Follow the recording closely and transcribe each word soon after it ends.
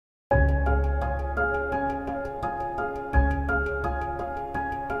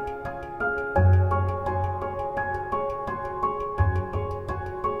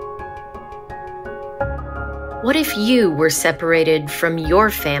What if you were separated from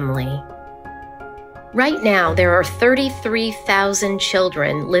your family? Right now, there are 33,000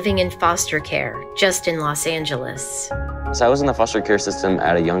 children living in foster care just in Los Angeles. So I was in the foster care system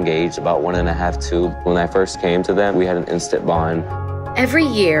at a young age, about 1.5, 2. When I first came to them, we had an instant bond. Every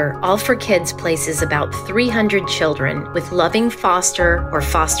year, All for Kids places about 300 children with loving foster or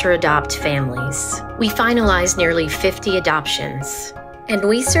foster adopt families. We finalize nearly 50 adoptions. And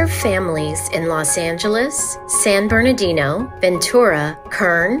we serve families in Los Angeles, San Bernardino, Ventura,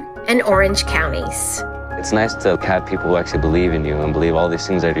 Kern, and Orange counties. It's nice to have people who actually believe in you and believe all these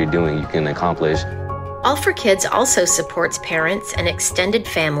things that you're doing you can accomplish. All for Kids also supports parents and extended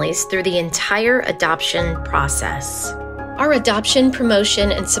families through the entire adoption process. Our adoption,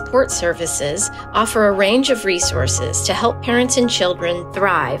 promotion, and support services offer a range of resources to help parents and children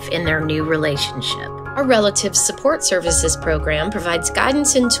thrive in their new relationship. Our Relative Support Services program provides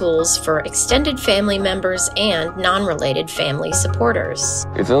guidance and tools for extended family members and non-related family supporters.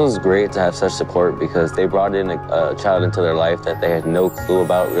 It feels great to have such support because they brought in a child into their life that they had no clue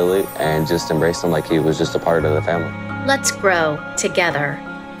about really and just embraced him like he was just a part of the family. Let's grow together,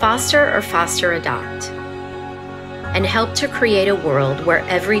 foster or foster adopt, and help to create a world where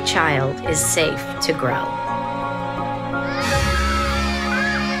every child is safe to grow.